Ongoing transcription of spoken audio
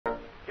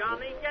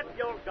Johnny, get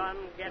your gun,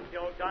 get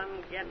your gun,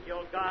 get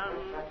your gun.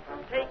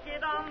 Take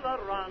it on the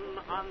run,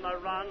 on the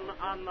run,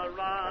 on the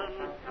run.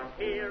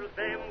 Hear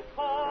them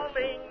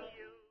calling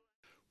you.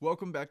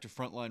 Welcome back to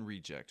Frontline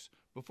Rejects.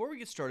 Before we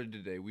get started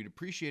today, we'd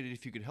appreciate it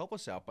if you could help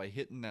us out by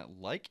hitting that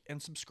like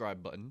and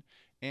subscribe button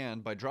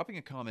and by dropping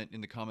a comment in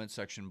the comment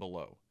section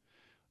below.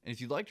 And if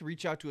you'd like to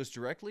reach out to us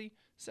directly,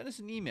 send us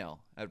an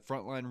email at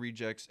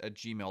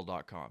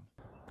frontlinerejects@gmail.com.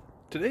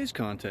 Today's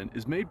content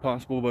is made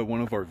possible by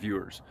one of our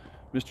viewers,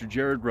 Mr.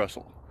 Jared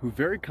Russell, who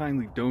very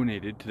kindly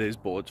donated today's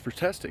bullets for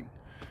testing.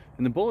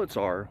 And the bullets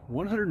are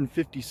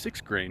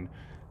 156 grain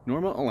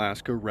Norma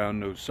Alaska round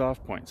nose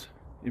soft points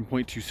in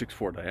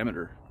 .264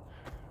 diameter,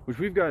 which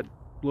we've got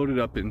loaded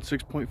up in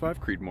 6.5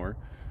 Creedmoor,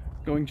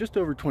 going just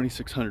over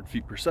 2,600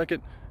 feet per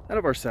second out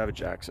of our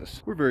Savage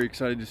Axis. We're very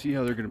excited to see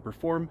how they're going to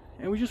perform,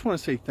 and we just want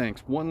to say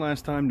thanks one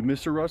last time to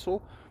Mr.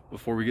 Russell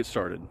before we get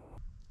started.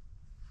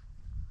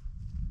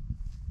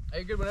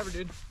 Hey, good whenever,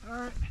 dude. All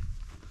right.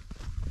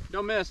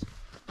 Don't miss.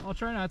 I'll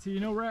try not to. You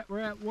know, we're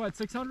at what,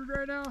 600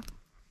 right now?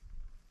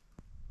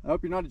 I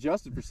hope you're not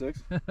adjusted for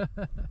 6.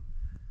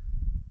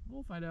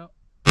 We'll find out.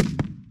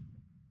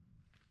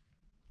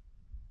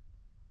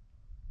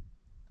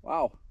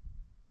 Wow.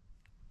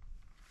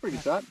 Pretty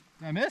good shot.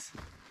 Did I miss?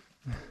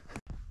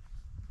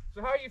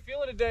 So how are you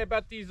feeling today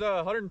about these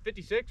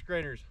 156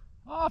 grainers?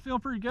 Oh, I feel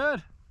pretty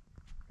good.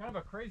 Kind of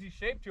a crazy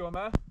shape to them,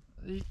 huh?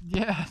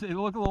 Yeah, they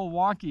look a little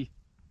wonky.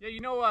 Yeah, you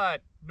know,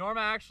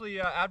 Norma actually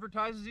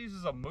advertises these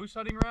as a moose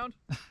hunting round.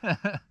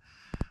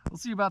 We'll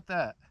see about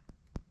that.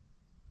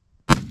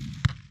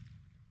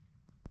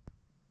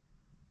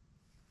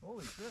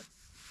 Holy shit.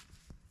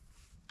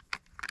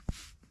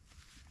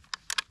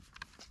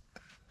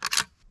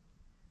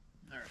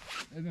 All right.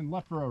 And then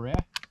left row,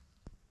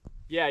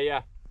 yeah?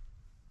 Yeah.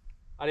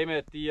 I'd aim it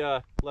at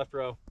the left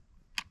row.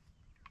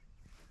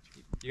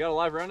 You got a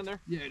live round in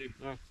there? Yeah, I do.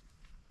 All right.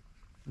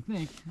 I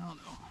think. I don't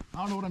know. I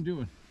don't know what I'm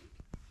doing.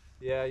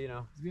 Yeah, you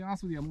know. To be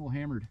honest with you, I'm a little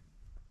hammered.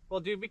 Well,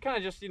 dude, we kind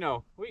of just, you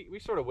know, we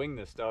sort of wing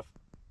this stuff.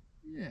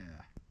 Yeah.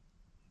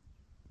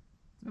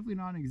 It's definitely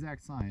not an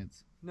exact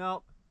science.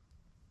 No.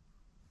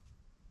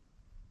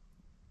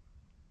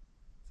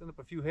 Send up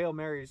a few Hail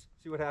Marys,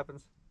 see what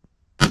happens.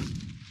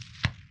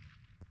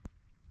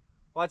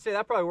 Well, I'd say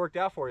that probably worked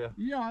out for you.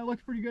 Yeah, it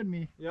looked pretty good to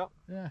me. Yep.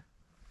 Yeah.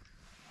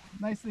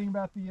 Nice thing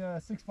about the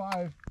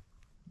 6.5,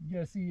 you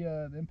gotta see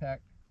the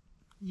impact.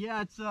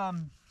 Yeah, it's a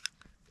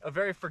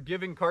very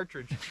forgiving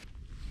cartridge.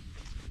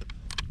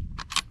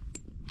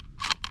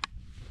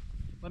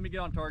 Let me get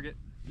on target.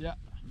 Yeah.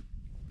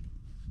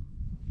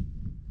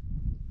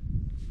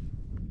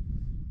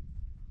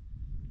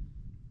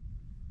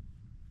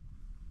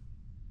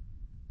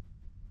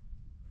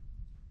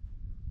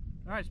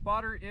 All right,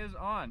 spotter is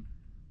on.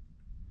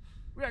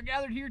 We are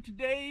gathered here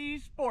today,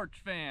 sports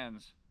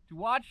fans, to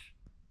watch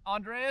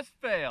Andreas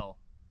fail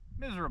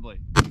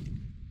miserably.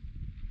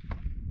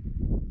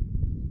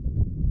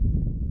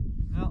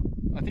 Well,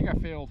 I think I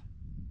failed.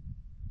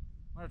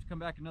 might have to come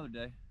back another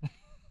day.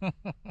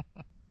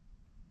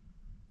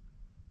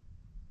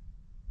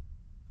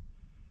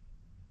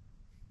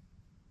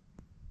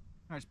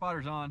 All right,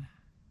 spotter's on.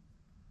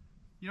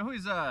 You know who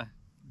is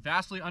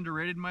vastly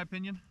underrated in my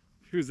opinion?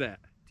 Who's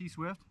that?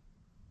 T-Swift.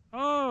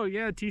 Oh,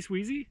 yeah,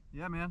 T-Sweezy?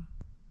 Yeah, man.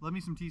 Love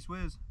me some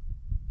T-Swizz.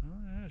 Oh,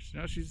 yeah,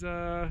 no, she's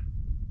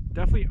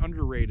definitely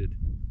underrated.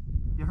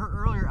 Yeah, her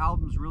earlier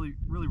albums really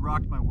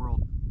rocked my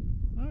world.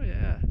 Oh,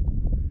 yeah.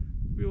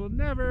 We will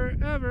never,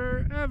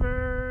 ever,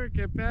 ever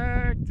get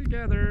back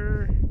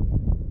together.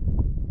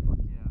 Fuck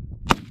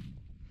yeah.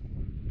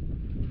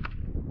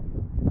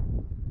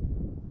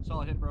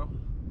 Solid hit, bro.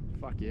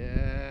 Fuck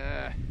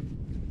yeah.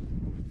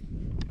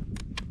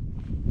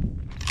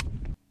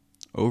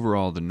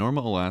 Overall, the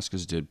Norma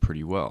Alaskas did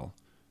pretty well.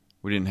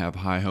 We didn't have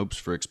high hopes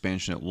for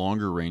expansion at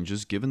longer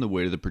ranges given the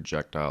weight of the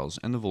projectiles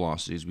and the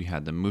velocities we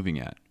had them moving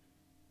at.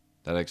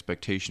 That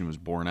expectation was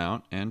borne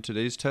out, and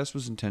today's test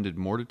was intended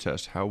more to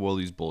test how well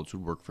these bullets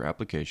would work for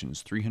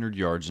applications 300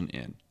 yards and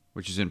in,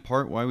 which is in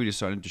part why we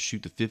decided to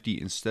shoot the 50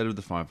 instead of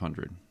the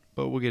 500,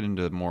 but we'll get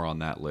into more on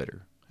that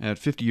later. At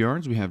 50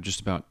 yards, we have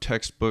just about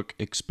textbook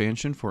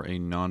expansion for a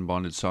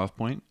non-bonded soft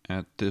point.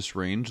 At this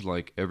range,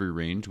 like every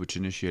range which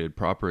initiated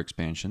proper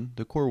expansion,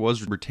 the core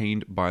was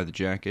retained by the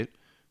jacket,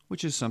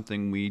 which is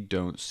something we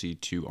don't see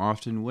too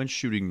often when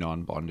shooting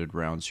non-bonded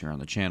rounds here on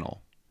the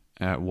channel.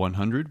 At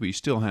 100, we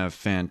still have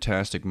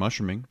fantastic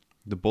mushrooming.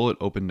 The bullet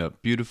opened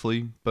up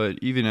beautifully, but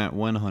even at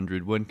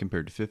 100, when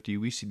compared to 50,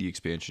 we see the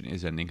expansion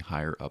is ending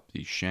higher up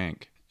the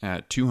shank.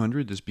 At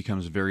 200, this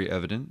becomes very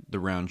evident. The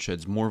round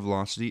sheds more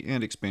velocity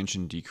and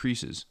expansion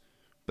decreases,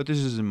 but this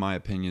is, in my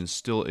opinion,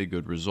 still a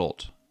good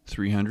result.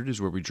 300 is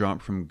where we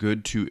drop from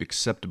good to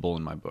acceptable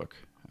in my book.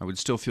 I would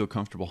still feel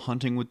comfortable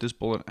hunting with this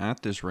bullet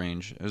at this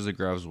range. As the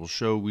graphs will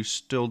show, we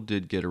still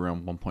did get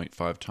around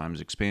 1.5 times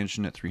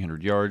expansion at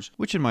 300 yards,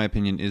 which in my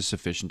opinion is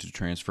sufficient to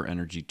transfer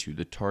energy to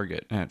the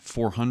target. At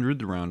 400,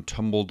 the round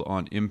tumbled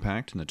on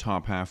impact and the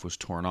top half was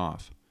torn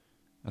off.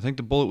 I think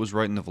the bullet was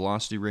right in the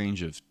velocity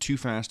range of too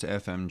fast to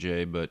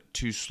FMJ, but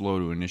too slow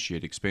to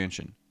initiate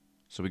expansion.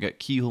 So we got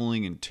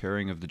keyholing and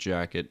tearing of the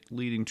jacket,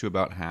 leading to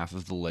about half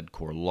of the lead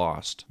core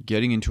lost.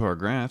 Getting into our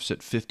graphs,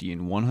 at 50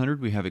 and 100,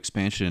 we have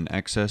expansion in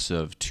excess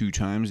of 2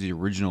 times the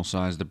original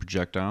size of the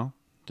projectile.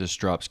 This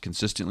drops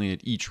consistently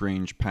at each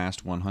range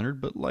past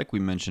 100, but like we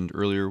mentioned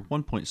earlier,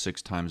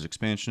 1.6 times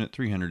expansion at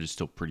 300 is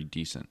still pretty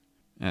decent.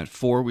 At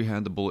 4, we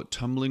had the bullet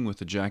tumbling with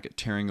the jacket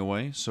tearing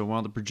away, so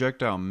while the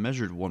projectile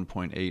measured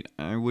 1.8,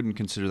 I wouldn't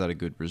consider that a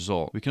good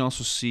result. We can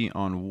also see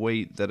on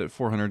weight that at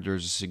 400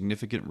 there's a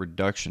significant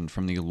reduction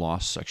from the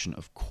lost section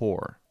of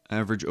core.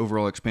 Average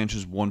overall expansion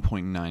is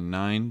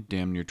 1.99,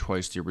 damn near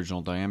twice the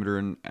original diameter,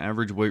 and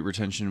average weight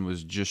retention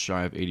was just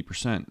shy of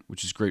 80%,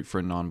 which is great for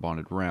a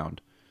non-bonded round.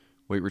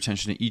 Weight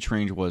retention at each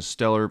range was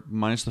stellar,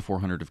 minus the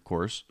 400 of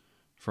course.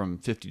 From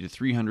 50 to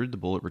 300, the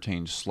bullet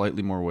retained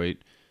slightly more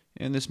weight,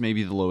 and this may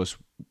be the lowest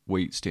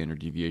weight standard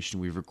deviation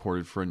we've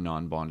recorded for a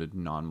non-bonded,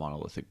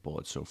 non-monolithic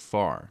bullet so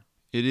far.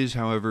 It is,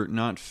 however,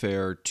 not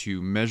fair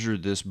to measure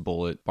this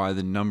bullet by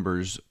the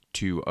numbers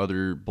to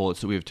other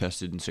bullets that we have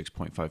tested in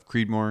 6.5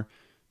 Creedmoor,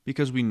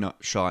 because we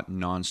shot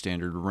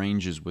non-standard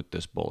ranges with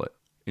this bullet.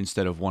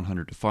 Instead of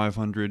 100 to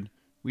 500,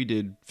 we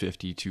did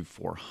 50 to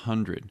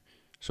 400,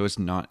 so it's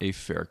not a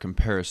fair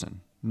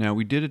comparison. Now,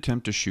 we did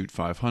attempt to shoot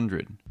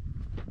 500.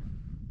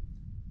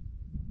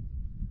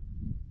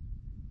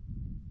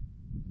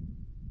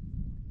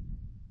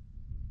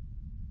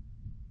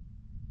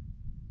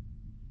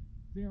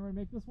 Think I'm gonna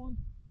make this one?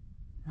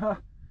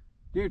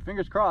 Dude,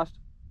 fingers crossed.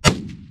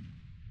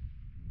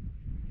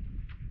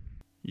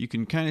 You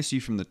can kind of see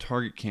from the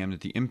target cam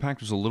that the impact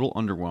was a little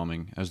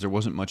underwhelming, as there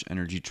wasn't much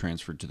energy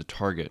transferred to the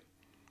target.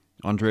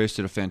 Andreas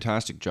did a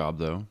fantastic job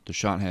though. The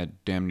shot had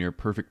damn near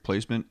perfect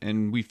placement,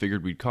 and we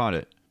figured we'd caught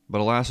it. But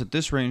alas, at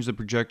this range, the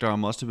projectile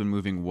must have been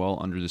moving well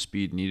under the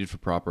speed needed for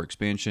proper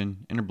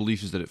expansion, and our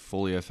belief is that it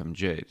fully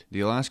FMJ'd.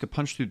 The Alaska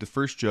punched through the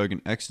first jug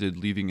and exited,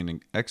 leaving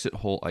an exit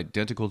hole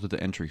identical to the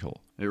entry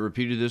hole. It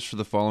repeated this for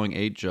the following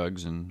 8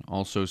 jugs, and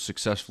also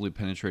successfully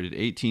penetrated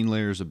 18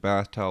 layers of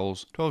bath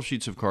towels, 12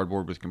 sheets of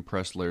cardboard with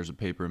compressed layers of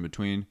paper in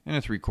between, and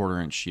a 3/4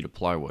 inch sheet of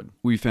plywood.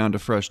 We found a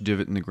fresh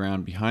divot in the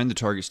ground behind the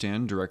target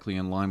stand, directly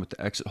in line with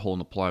the exit hole in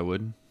the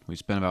plywood. We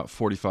spent about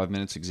 45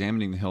 minutes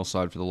examining the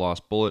hillside for the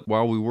lost bullet.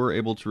 While we were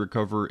able to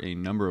recover a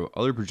number of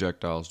other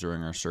projectiles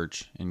during our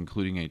search,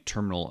 including a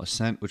terminal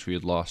ascent which we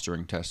had lost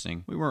during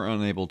testing, we were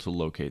unable to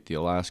locate the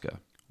Alaska.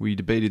 We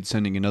debated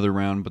sending another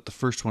round, but the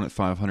first one at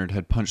 500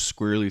 had punched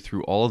squarely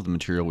through all of the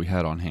material we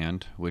had on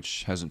hand,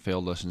 which hasn't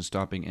failed us in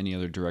stopping any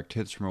other direct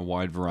hits from a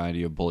wide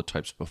variety of bullet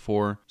types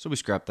before, so we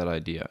scrapped that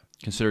idea.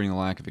 Considering the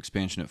lack of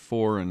expansion at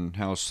 4 and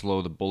how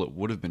slow the bullet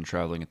would have been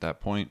traveling at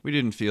that point, we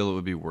didn't feel it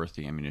would be worth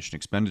the ammunition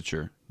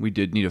expenditure. We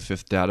did need a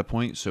 5th data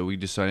point, so we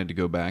decided to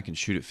go back and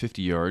shoot at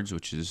 50 yards,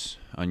 which is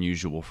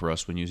unusual for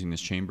us when using this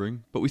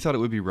chambering, but we thought it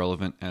would be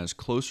relevant as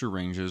closer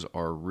ranges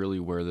are really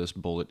where this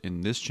bullet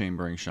in this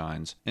chambering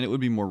shines, and it would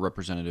be more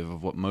representative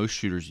of what most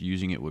shooters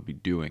using it would be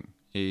doing.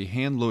 A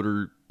hand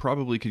loader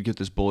probably could get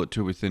this bullet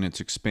to within its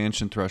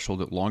expansion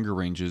threshold at longer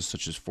ranges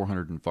such as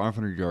 400 and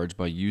 500 yards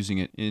by using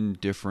it in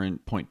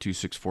different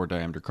 .264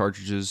 diameter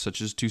cartridges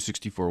such as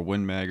 264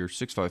 Win Mag or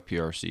 6.5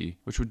 PRC,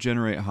 which would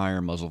generate higher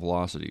muzzle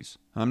velocities.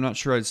 I'm not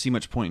sure I'd see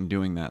much point in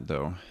doing that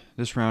though.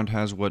 This round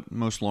has what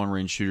most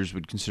long-range shooters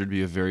would consider to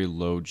be a very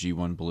low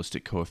G1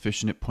 ballistic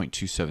coefficient at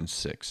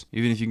 .276.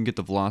 Even if you can get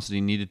the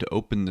velocity needed to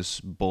open this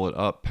bullet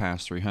up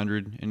past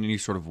 300, in any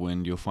sort of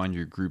wind you'll find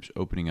your groups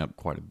opening up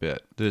quite a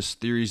bit. This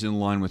theory is in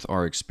line with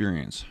our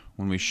experience.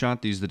 When we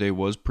shot these, the day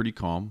was pretty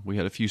calm. We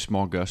had a few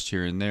small gusts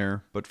here and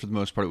there, but for the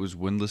most part it was a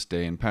windless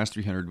day, and past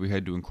 300 we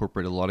had to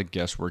incorporate a lot of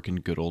guesswork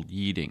and good old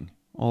yeeting.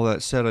 All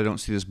that said, I don't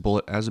see this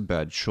bullet as a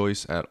bad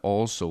choice at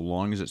all so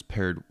long as it's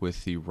paired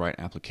with the right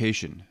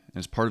application. And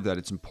as part of that,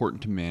 it's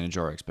important to manage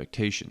our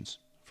expectations.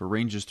 For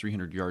ranges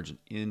 300 yards and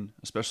in,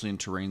 especially in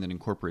terrain that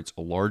incorporates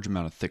a large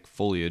amount of thick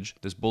foliage,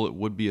 this bullet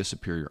would be a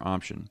superior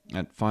option.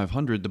 At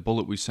 500, the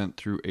bullet we sent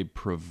through a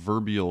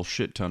proverbial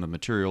shit ton of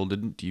material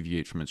didn't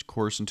deviate from its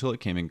course until it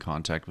came in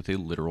contact with a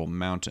literal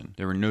mountain.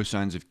 There were no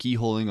signs of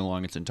keyholing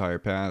along its entire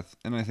path,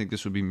 and I think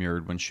this would be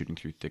mirrored when shooting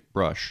through thick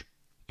brush.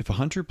 If a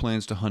hunter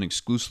plans to hunt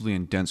exclusively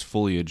in dense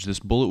foliage, this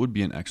bullet would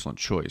be an excellent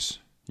choice.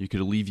 You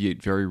could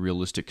alleviate very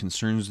realistic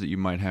concerns that you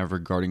might have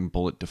regarding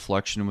bullet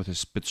deflection with a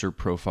Spitzer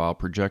profile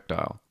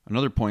projectile.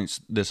 Another point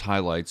this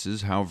highlights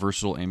is how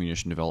versatile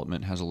ammunition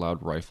development has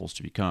allowed rifles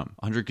to become.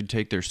 A hunter could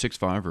take their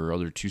 6.5 or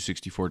other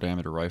 264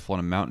 diameter rifle on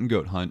a mountain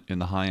goat hunt in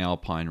the high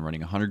alpine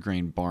running 100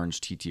 grain Barnes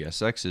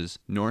TTSXs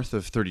north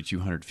of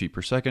 3,200 feet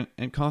per second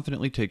and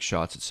confidently take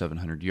shots at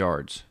 700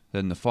 yards.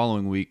 Then the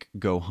following week,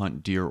 go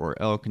hunt deer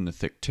or elk in the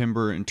thick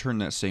timber and turn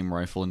that same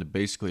rifle into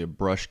basically a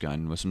brush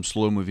gun with some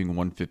slow-moving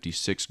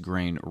 156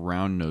 grain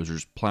round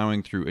nosers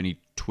plowing through any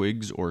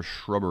twigs or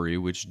shrubbery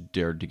which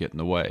dared to get in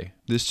the way.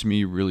 This to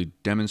me really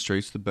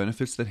demonstrates the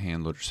benefits that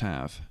hand loaders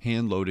have.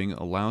 Hand loading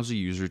allows a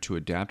user to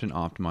adapt and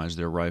optimize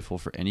their rifle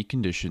for any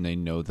condition they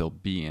know they'll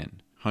be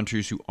in.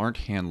 Hunters who aren't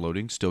hand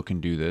loading still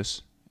can do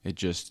this. It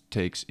just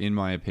takes, in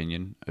my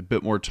opinion, a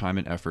bit more time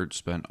and effort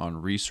spent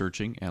on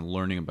researching and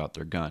learning about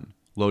their gun.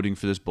 Loading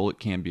for this bullet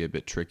can be a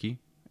bit tricky,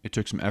 It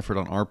took some effort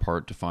on our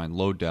part to find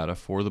load data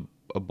for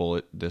a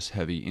bullet this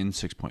heavy in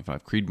 6.5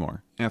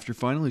 Creedmoor. After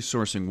finally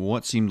sourcing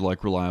what seemed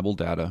like reliable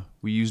data,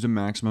 we used a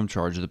maximum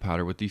charge of the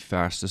powder with the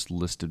fastest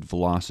listed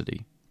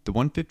velocity. The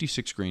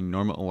 156 grain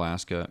Norma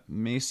Alaska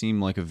may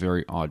seem like a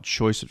very odd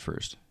choice at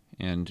first,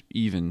 and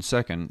even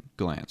second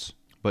glance.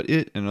 But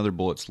it and other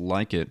bullets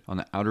like it on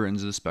the outer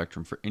ends of the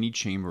spectrum for any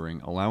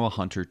chambering allow a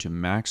hunter to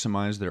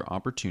maximize their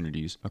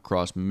opportunities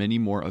across many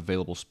more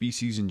available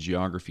species and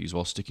geographies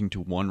while sticking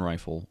to one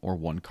rifle or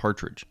one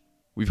cartridge.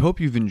 We hope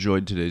you've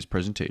enjoyed today's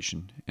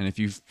presentation, and if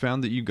you've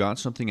found that you got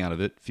something out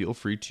of it, feel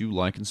free to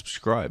like and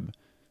subscribe.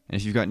 And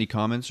if you've got any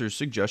comments or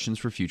suggestions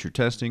for future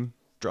testing,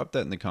 drop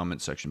that in the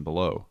comments section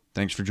below.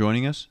 Thanks for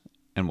joining us,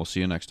 and we'll see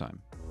you next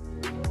time.